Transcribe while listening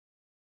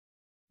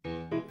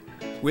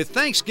With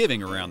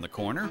Thanksgiving around the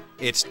corner,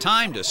 it's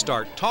time to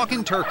start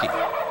talking turkey.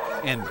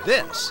 And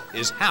this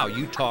is how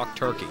you talk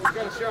turkey.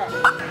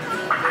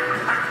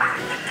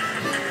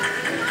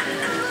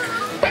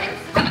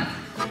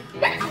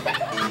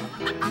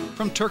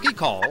 From turkey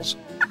calls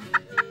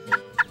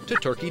to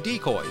turkey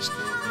decoys.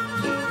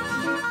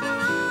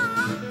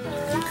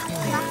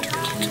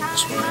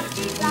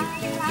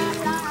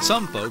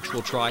 Some folks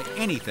will try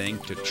anything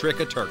to trick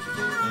a turkey.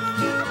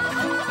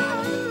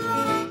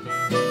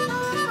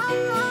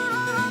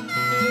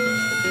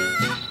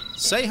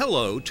 Say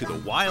hello to the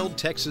wild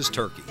Texas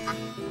turkey.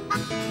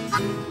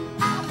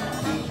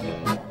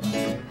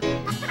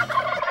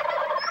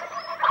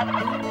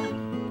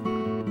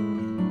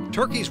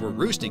 Turkeys were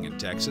roosting in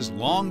Texas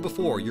long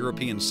before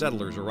European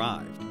settlers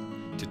arrived.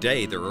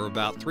 Today, there are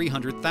about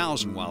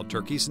 300,000 wild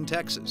turkeys in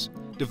Texas,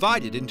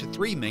 divided into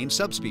 3 main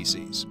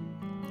subspecies.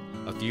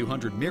 A few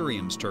hundred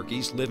Merriam's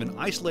turkeys live in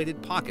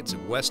isolated pockets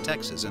of West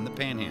Texas and the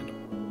Panhandle.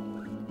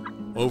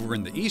 Over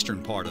in the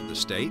eastern part of the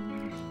state,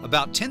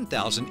 about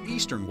 10,000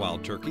 eastern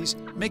wild turkeys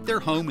make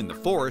their home in the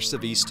forests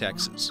of East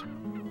Texas.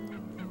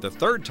 The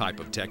third type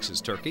of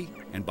Texas turkey,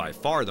 and by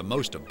far the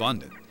most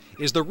abundant,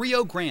 is the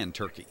Rio Grande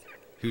turkey,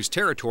 whose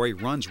territory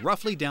runs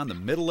roughly down the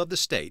middle of the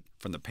state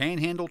from the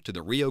Panhandle to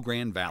the Rio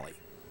Grande Valley.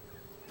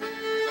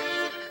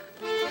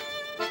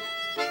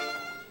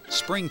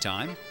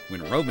 Springtime,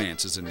 when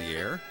romance is in the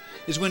air,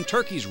 is when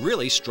turkeys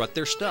really strut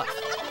their stuff.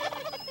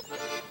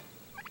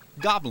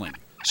 Gobbling,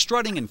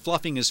 strutting and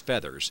fluffing his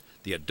feathers,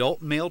 the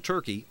adult male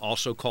turkey,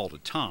 also called a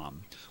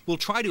tom, will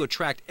try to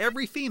attract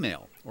every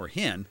female or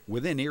hen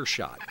within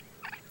earshot.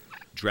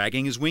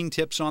 Dragging his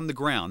wingtips on the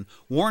ground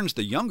warns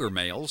the younger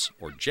males,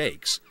 or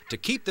jakes, to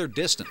keep their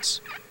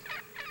distance.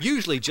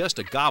 Usually just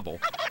a gobble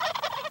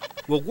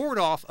will ward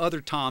off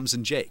other toms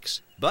and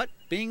jakes, but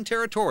being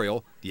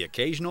territorial, the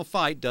occasional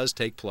fight does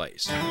take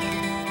place.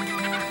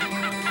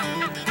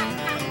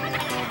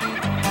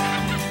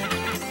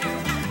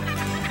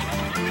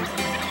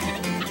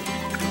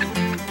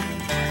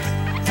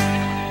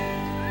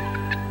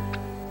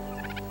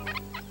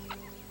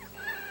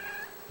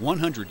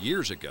 "100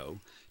 years ago,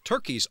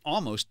 turkeys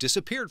almost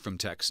disappeared from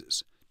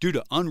Texas due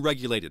to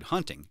unregulated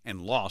hunting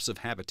and loss of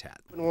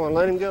habitat.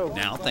 Let him go.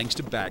 Now, thanks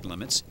to bag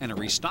limits and a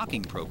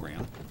restocking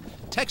program,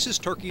 Texas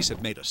turkeys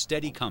have made a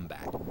steady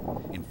comeback.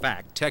 In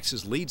fact,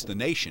 Texas leads the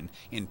nation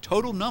in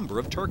total number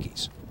of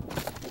turkeys.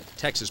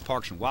 Texas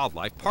Parks and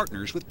Wildlife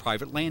partners with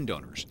private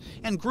landowners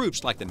and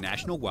groups like the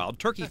National Wild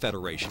Turkey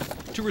Federation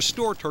to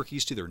restore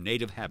turkeys to their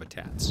native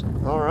habitats.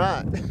 All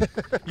right.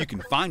 You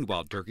can find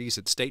wild turkeys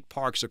at state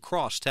parks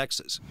across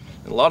Texas.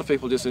 And a lot of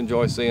people just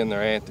enjoy seeing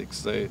their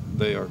antics.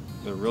 They're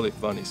really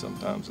funny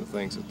sometimes, the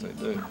things that they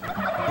do.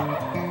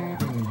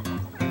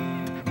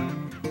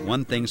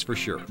 One thing's for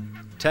sure,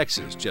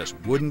 Texas just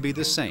wouldn't be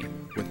the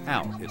same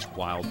without its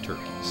wild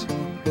turkeys.